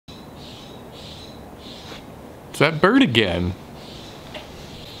that bird again.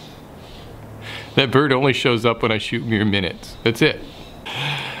 That bird only shows up when I shoot mere minutes. That's it.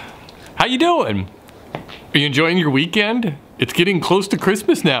 How you doing? Are you enjoying your weekend? It's getting close to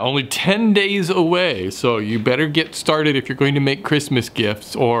Christmas now, only 10 days away. So you better get started if you're going to make Christmas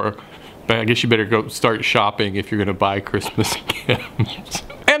gifts, or I guess you better go start shopping if you're gonna buy Christmas gifts.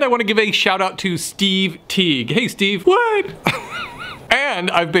 And I wanna give a shout out to Steve Teague. Hey Steve. What? And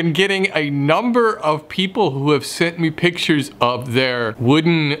I've been getting a number of people who have sent me pictures of their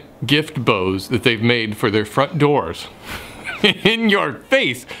wooden gift bows that they've made for their front doors. In your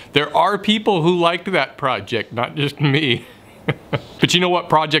face, there are people who liked that project, not just me. But you know what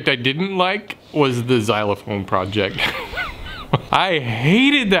project I didn't like? Was the xylophone project. I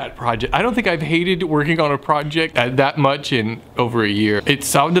hated that project. I don't think I've hated working on a project that much in over a year. It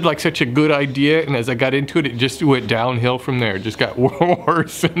sounded like such a good idea, and as I got into it, it just went downhill from there. It just got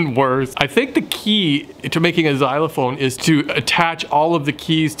worse and worse. I think the key to making a xylophone is to attach all of the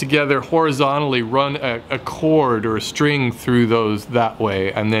keys together horizontally, run a cord or a string through those that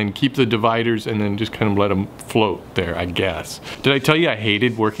way, and then keep the dividers and then just kind of let them float there, I guess. Did I tell you I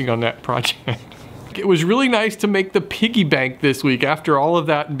hated working on that project? It was really nice to make the piggy bank this week after all of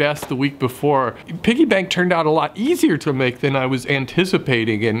that mess the week before. Piggy bank turned out a lot easier to make than I was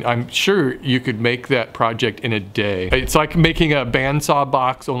anticipating, and I'm sure you could make that project in a day. It's like making a bandsaw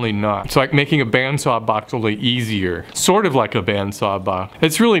box, only not. It's like making a bandsaw box, only easier. Sort of like a bandsaw box.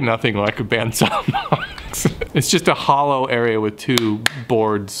 It's really nothing like a bandsaw box. It's just a hollow area with two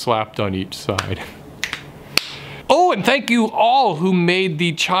boards slapped on each side. Oh, and thank you all who made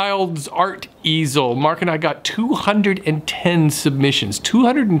the child's art easel. Mark and I got 210 submissions.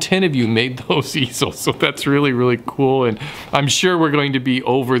 210 of you made those easels, so that's really, really cool. And I'm sure we're going to be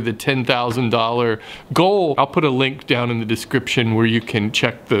over the $10,000 goal. I'll put a link down in the description where you can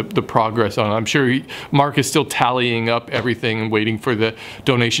check the progress on it. I'm sure Mark is still tallying up everything and waiting for the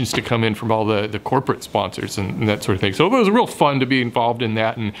donations to come in from all the corporate sponsors and that sort of thing. So it was real fun to be involved in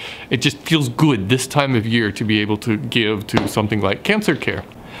that, and it just feels good this time of year to be able to give to something like CancerCare.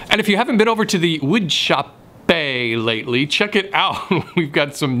 And if you haven't been over to the wood shop lately, check it out. We've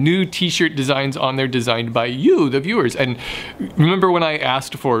got some new t-shirt designs on there designed by you, the viewers. And remember when I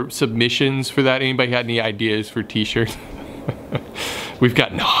asked for submissions for that? Anybody had any ideas for t-shirts? We've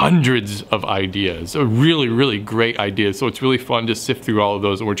gotten hundreds of ideas, really, really great ideas. So it's really fun to sift through all of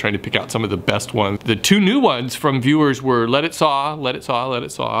those, and we're trying to pick out some of the best ones. The two new ones from viewers were Let It Saw, Let It Saw, Let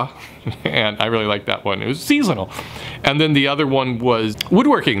It Saw. And I really liked that one. It was seasonal. And then the other one was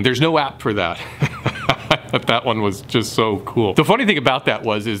Woodworking. There's no app for that. But that one was just so cool. The funny thing about that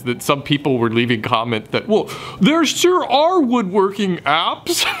is that some people were leaving comments that, well, there sure are woodworking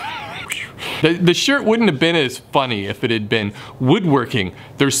apps. The shirt wouldn't have been as funny if it had been woodworking.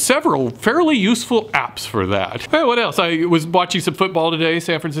 There's several fairly useful apps for that. Hey, what else? I was watching some football today.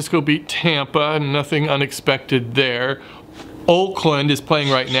 San Francisco beat Tampa, nothing unexpected there. Oakland is playing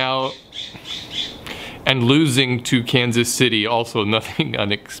right now and losing to Kansas City, also nothing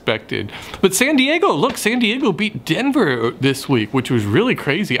unexpected. But San Diego, look, San Diego beat Denver this week, which was really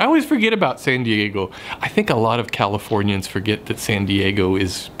crazy. I always forget about San Diego. I think a lot of Californians forget that San Diego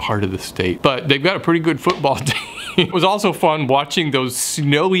is part of the state, but they've got a pretty good football team. It was also fun watching those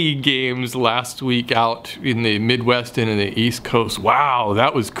snowy games last week out in the Midwest and in the East Coast. Wow,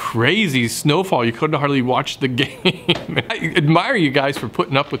 that was crazy snowfall. You couldn't hardly watch the game. I admire you guys for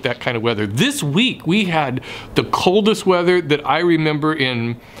putting up with that kind of weather. This week, we had the coldest weather that I remember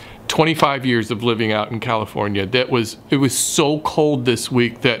in 25 years of living out in California. It was so cold this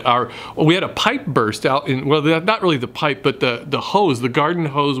week that we had a pipe burst out in, well, not really the pipe, but the hose, the garden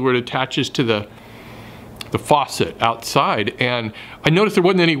hose where it attaches to the faucet outside, and I noticed there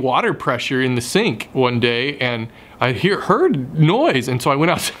wasn't any water pressure in the sink one day, and I heard noise, and so I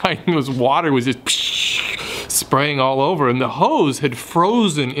went outside and this water was just spraying all over, and the hose had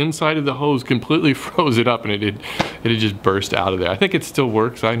frozen inside of the hose, completely froze it up, and it had just burst out of there. I think it still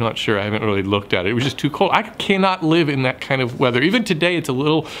works. I'm not sure. I haven't really looked at it. It was just too cold. I cannot live in that kind of weather. Even today,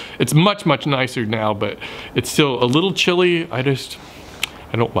 it's much, much nicer now, but it's still a little chilly. I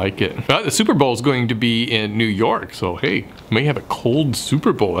don't like it. But the Super Bowl is going to be in New York, so hey, may have a cold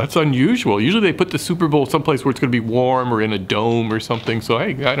Super Bowl. That's unusual. Usually they put the Super Bowl someplace where it's going to be warm or in a dome or something, so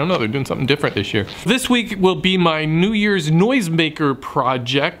hey, I don't know, they're doing something different this year. This week will be my New Year's noisemaker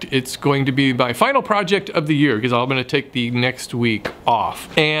project. It's going to be my final project of the year because I'm going to take the next week off.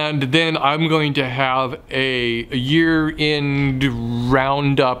 And then I'm going to have a year-end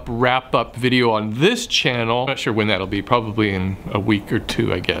roundup, wrap-up video on this channel. I'm not sure when that'll be, probably in a week or two,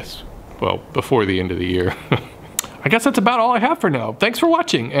 I guess. Well, before the end of the year. I guess that's about all I have for now. Thanks for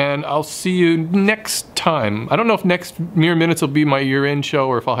watching, and I'll see you next time. I don't know if next Mere Minutes will be my year-end show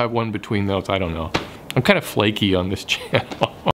or if I'll have one between those. I don't know. I'm kind of flaky on this channel.